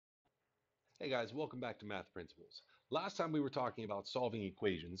Hey guys, welcome back to Math Principles. Last time we were talking about solving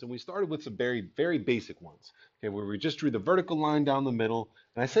equations, and we started with some very basic ones, okay, where we just drew the vertical line down the middle,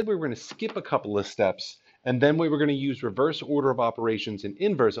 and I said we were going to skip a couple of steps, and then we were going to use reverse order of operations and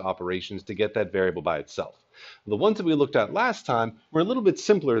inverse operations to get that variable by itself. The ones that we looked at last time were a little bit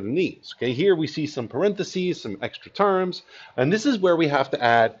simpler than these, okay? Here we see some parentheses, some extra terms, and this is where we have to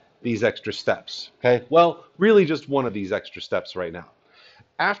add these extra steps, okay? Well, really just one of these extra steps right now.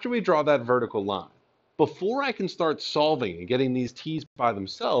 After we draw that vertical line, before I can start solving and getting these t's by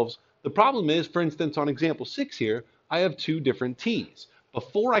themselves, the problem is, for instance, on example 6 here, I have two different t's.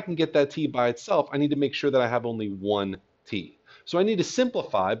 Before I can get that t by itself, I need to make sure that I have only one t. So I need to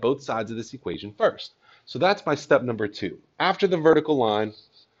simplify both sides of this equation first. So that's my step number 2. After the vertical line,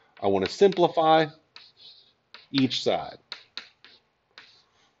 I want to simplify each side.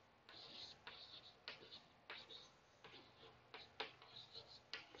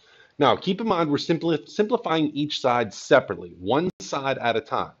 Now, keep in mind we're simply simplifying each side separately, one side at a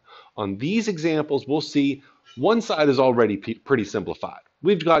time. On these examples, we'll see one side is already pretty simplified.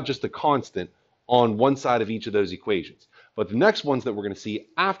 We've got just a constant on one side of each of those equations. But the next ones that we're going to see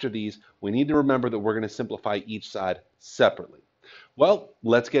after these, we need to remember that we're going to simplify each side separately. Well,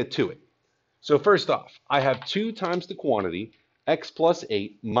 let's get to it. So first off, I have 2 times the quantity, x plus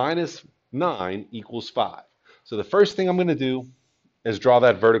 8 minus 9 equals 5. So the first thing I'm going to do is draw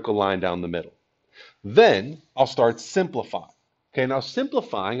that vertical line down the middle. Then I'll start simplifying. Okay, now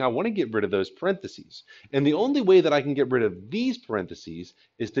simplifying, I want to get rid of those parentheses. And the only way that I can get rid of these parentheses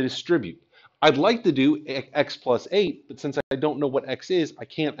is to distribute. I'd like to do x plus 8, but since I don't know what x is, I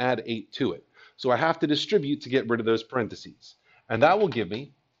can't add 8 to it. So I have to distribute to get rid of those parentheses. And that will give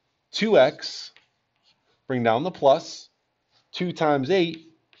me 2x, bring down the plus, 2 times 8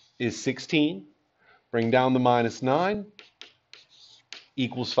 is 16, bring down the minus 9,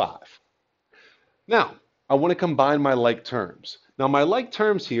 equals 5. Now, I want to combine my like terms. Now, my like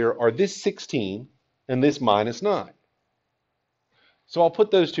terms here are this 16 and this minus 9. So I'll put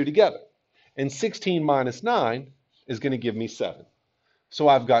those two together. And 16 minus 9 is going to give me 7. So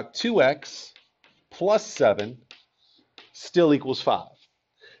I've got 2x plus 7 still equals 5.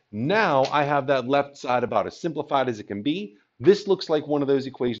 Now I have that left side about as simplified as it can be. This looks like one of those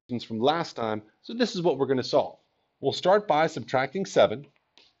equations from last time, so this is what we're going to solve. We'll start by subtracting 7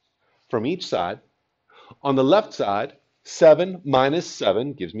 from each side. On the left side, 7 minus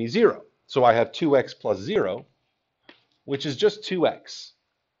 7 gives me 0. So I have 2x plus 0, which is just 2x.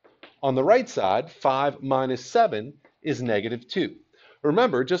 On the right side, 5 minus 7 is negative 2.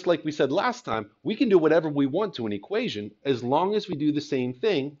 Remember, just like we said last time, we can do whatever we want to an equation as long as we do the same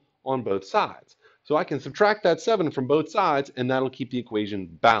thing on both sides. So I can subtract that 7 from both sides, and that'll keep the equation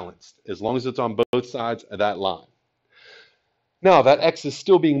balanced as long as it's on both sides of that line. Now, that x is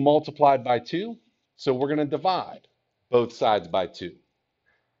still being multiplied by 2, so we're going to divide both sides by 2.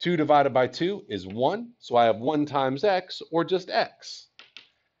 2 divided by 2 is 1, so I have 1 times x, or just x.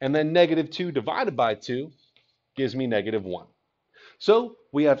 And then negative 2 divided by 2 gives me negative 1. So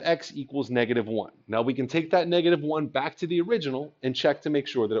we have x equals negative 1. Now we can take that negative 1 back to the original and check to make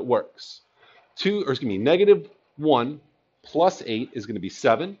sure that it works. Negative 1 plus 8 is going to be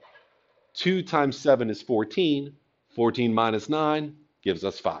 7. 2 times 7 is 14. 14 minus 9 gives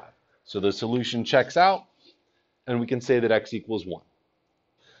us 5. So the solution checks out, and we can say that x equals 1.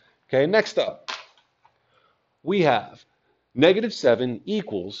 Okay, next up, we have negative 7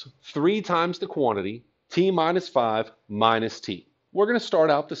 equals 3 times the quantity, t minus 5 minus t. We're going to start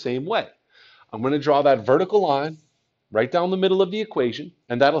out the same way. I'm going to draw that vertical line right down the middle of the equation,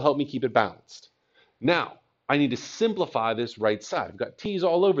 and that'll help me keep it balanced. Now, I need to simplify this right side. I've got t's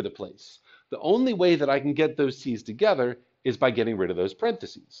all over the place. The only way that I can get those t's together is by getting rid of those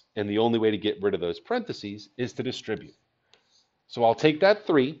parentheses. And the only way to get rid of those parentheses is to distribute. So I'll take that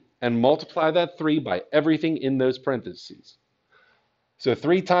 3 and multiply that 3 by everything in those parentheses. So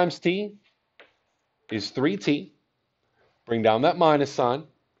 3 times t is 3t. Bring down that minus sign.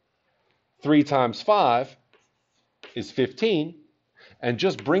 3 times 5 is 15. And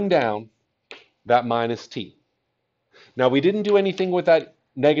just bring down that minus t. Now, we didn't do anything with that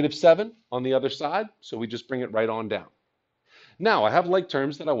negative 7 on the other side, so we just bring it right on down. Now, I have like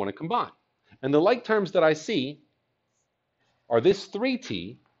terms that I want to combine. And the like terms that I see are this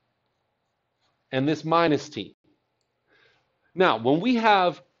 3t and this minus t. Now, when we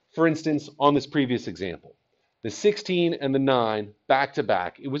have, for instance, on this previous example, the 16 and the 9 back to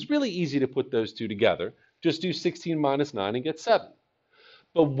back, it was really easy to put those two together. Just do 16 minus 9 and get 7.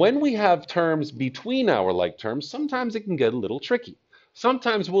 But when we have terms between our like terms, sometimes it can get a little tricky.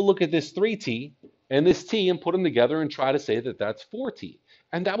 Sometimes we'll look at this 3t and this t and put them together and try to say that that's 4t.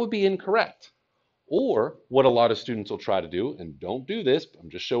 and that would be incorrect. Or what a lot of students will try to do, and don't do this, I'm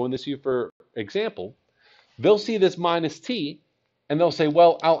just showing this to you for example, they'll see this minus t, and they'll say,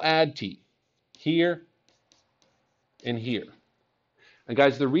 well, I'll add t here and here. And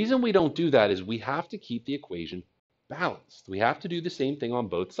guys, the reason we don't do that is we have to keep the equation balanced. We have to do the same thing on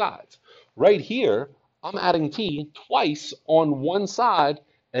both sides. Right here, I'm adding t twice on one side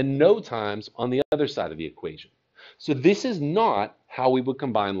and no times on the other side of the equation. So this is not how we would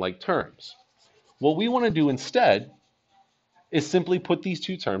combine like terms. What we want to do instead is simply put these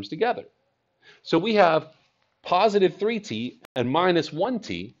two terms together. So we have positive 3t and minus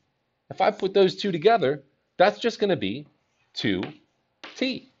 1t. If I put those two together, that's just going to be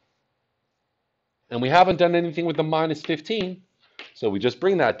 2t. And we haven't done anything with the minus 15, so we just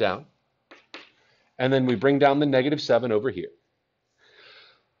bring that down. And then we bring down the negative 7 over here.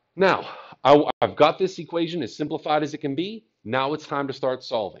 Now, I've got this equation as simplified as it can be. Now it's time to start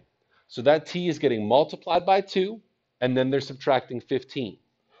solving. So that t is getting multiplied by 2, and then they're subtracting 15.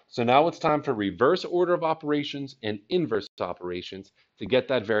 So now it's time for reverse order of operations and inverse operations to get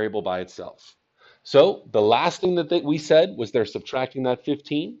that variable by itself. So the last thing that we said was they're subtracting that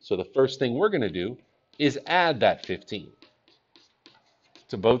 15. So the first thing we're going to do is add that 15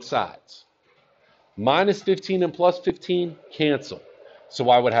 to both sides. Minus 15 and plus 15 cancel. So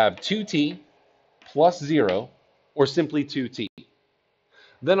I would have 2t plus 0, or simply 2t.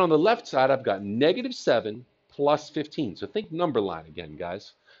 Then on the left side, I've got negative 7 plus 15. So think number line again,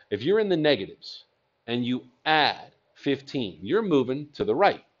 guys. If you're in the negatives and you add 15, you're moving to the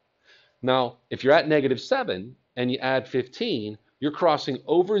right. Now, if you're at negative 7 and you add 15, you're crossing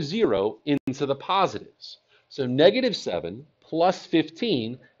over 0 into the positives. So negative 7 plus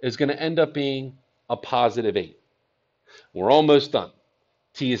 15 is going to end up being a positive 8. We're almost done.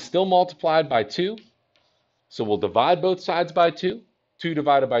 T is still multiplied by 2, so we'll divide both sides by 2. 2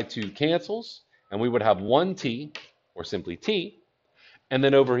 divided by 2 cancels, and we would have 1t, or simply t. And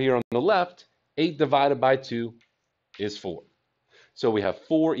then over here on the left, 8 divided by 2 is 4. So we have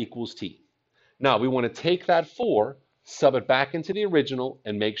 4 equals t. Now we want to take that 4, sub it back into the original,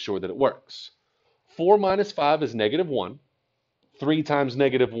 and make sure that it works. 4 minus 5 is negative 1. 3 times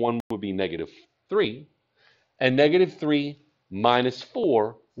negative 1 would be negative 3. And negative 3 minus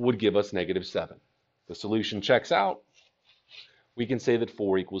 4 would give us negative 7. The solution checks out. We can say that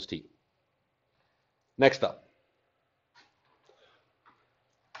 4 equals t. Next up,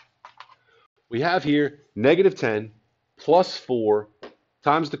 we have here negative 10 plus 4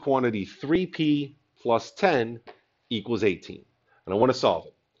 times the quantity 3p plus 10 equals 18. And I want to solve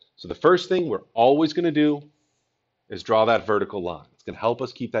it. So the first thing we're always going to do is draw that vertical line. It's going to help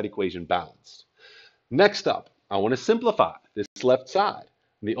us keep that equation balanced. Next up, I want to simplify this left side.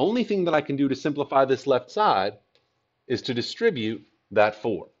 And the only thing that I can do to simplify this left side is to distribute that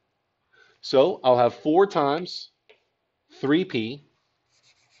 4. So I'll have 4 times 3p,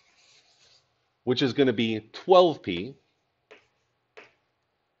 which is going to be 12p.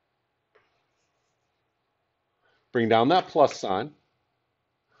 Bring down that plus sign.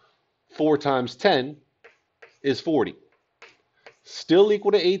 4 times 10 is 40. Still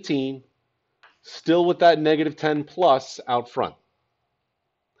equal to 18, still with that negative 10 plus out front.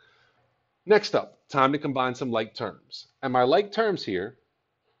 Next up, time to combine some like terms. And my like terms here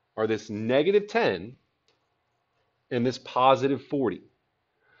are this negative 10 and this positive 40.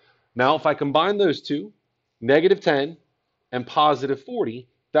 Now, if I combine those two, negative 10 and positive 40,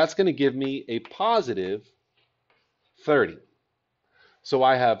 that's going to give me a positive 30. So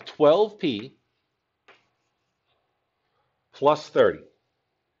I have 12p plus 30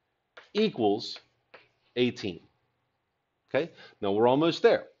 equals 18. Okay, now we're almost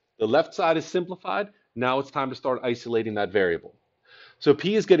there. The left side is simplified. Now it's time to start isolating that variable. So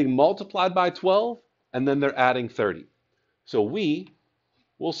p is getting multiplied by 12, and then they're adding 30. So we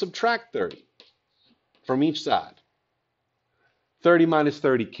will subtract 30 from each side. 30 minus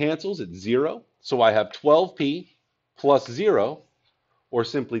 30 cancels, it's 0. So I have 12p plus 0, or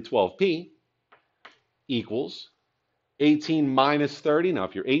simply 12p, equals 18 minus 30. Now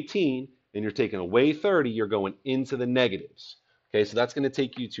if you're 18 and you're taking away 30, you're going into the negatives. Okay, so that's going to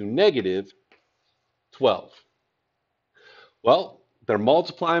take you to negative 12. Well, they're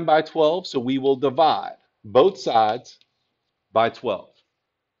multiplying by 12, so we will divide both sides by 12.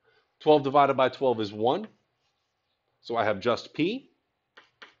 12 divided by 12 is 1, so I have just p.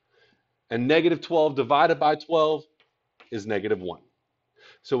 And negative 12 divided by 12 is negative 1.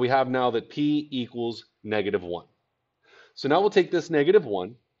 So we have now that p equals negative 1. So now we'll take this negative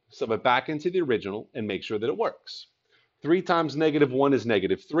 1, sub it back into the original, and make sure that it works. 3 times negative 1 is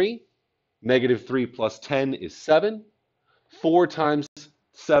negative 3. Negative 3 plus 10 is 7. 4 times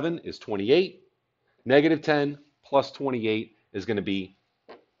 7 is 28. Negative 10 plus 28 is going to be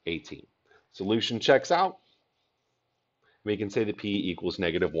 18. Solution checks out. We can say that P equals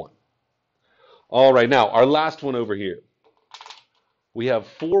 -1. All right, now our last one over here. We have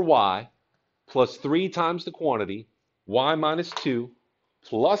 4y plus 3 times the quantity, y minus 2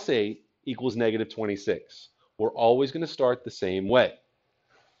 plus 8 equals -26. We're always going to start the same way.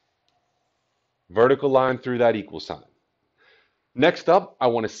 Vertical line through that equal sign. Next up, I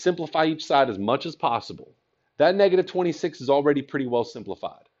want to simplify each side as much as possible. That -26 is already pretty well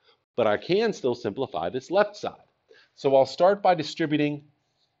simplified, but I can still simplify this left side. So I'll start by distributing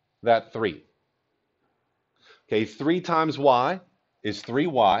that 3. Okay, 3 times y is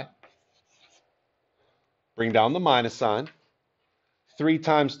 3y. Bring down the minus sign. 3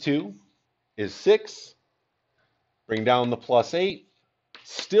 times 2 is 6. Bring down the plus 8.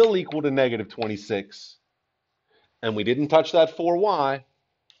 Still equal to -26. And we didn't touch that 4y,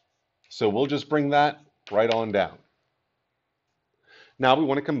 so we'll just bring that right on down. Now we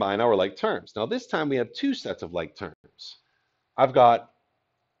want to combine our like terms. Now this time we have 2 sets of like terms. I've got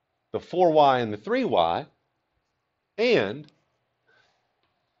the 4y and the 3y, and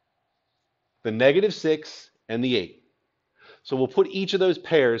the -6 and the 8. So we'll put each of those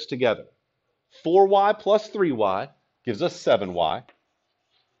pairs together. 4y plus 3y gives us 7y.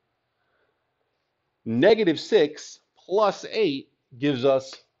 -6 plus 8 gives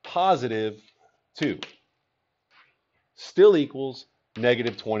us +2. Still equals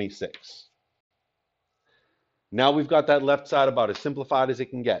 -26. Now we've got that left side about as simplified as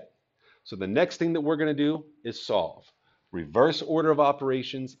it can get. So the next thing that we're going to do is solve. Reverse order of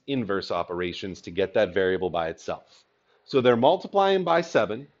operations, inverse operations to get that variable by itself. So they're multiplying by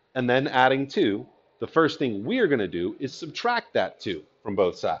 7 and then adding 2. The first thing we're going to do is subtract that 2 from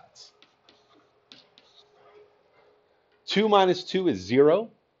both sides. 2 minus 2 is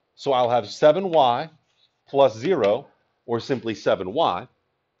 0, so I'll have 7y plus 0, or simply 7y,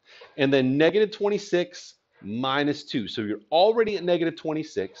 and then -26 minus 2. So you're already at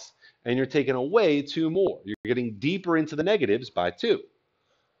 -26, and you're taking away 2 more. You're getting deeper into the negatives by 2.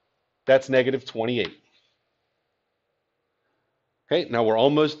 That's -28. Okay, now we're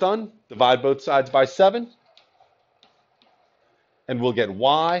almost done. Divide both sides by 7, and we'll get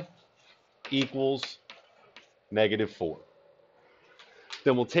y equals -4.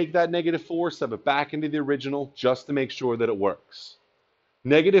 Then we'll take that -4, sub it back into the original just to make sure that it works.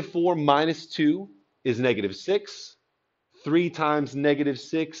 -4 minus 2 is -6. 3 times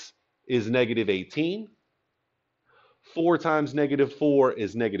 -6 is -18. 4 times -4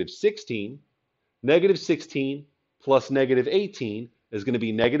 is -16. -16 plus -18 is going to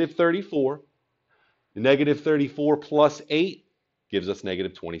be -34. -34 plus 8 gives us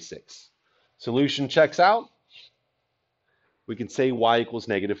 -26. Solution checks out. We can say y equals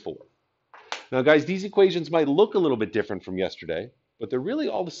 -4. Now, guys, these equations might look a little bit different from yesterday, but they're really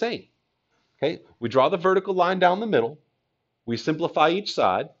all the same. Okay, we draw the vertical line down the middle. We simplify each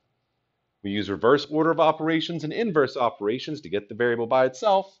side. We use reverse order of operations and inverse operations to get the variable by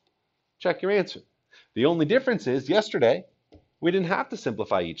itself. Check your answer. The only difference is yesterday, we didn't have to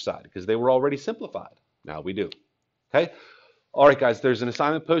simplify each side because they were already simplified. Now we do. Okay. All right, guys, there's an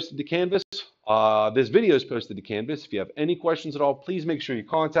assignment posted to Canvas. This video is posted to Canvas. If you have any questions at all, please make sure you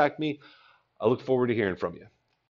contact me. I look forward to hearing from you.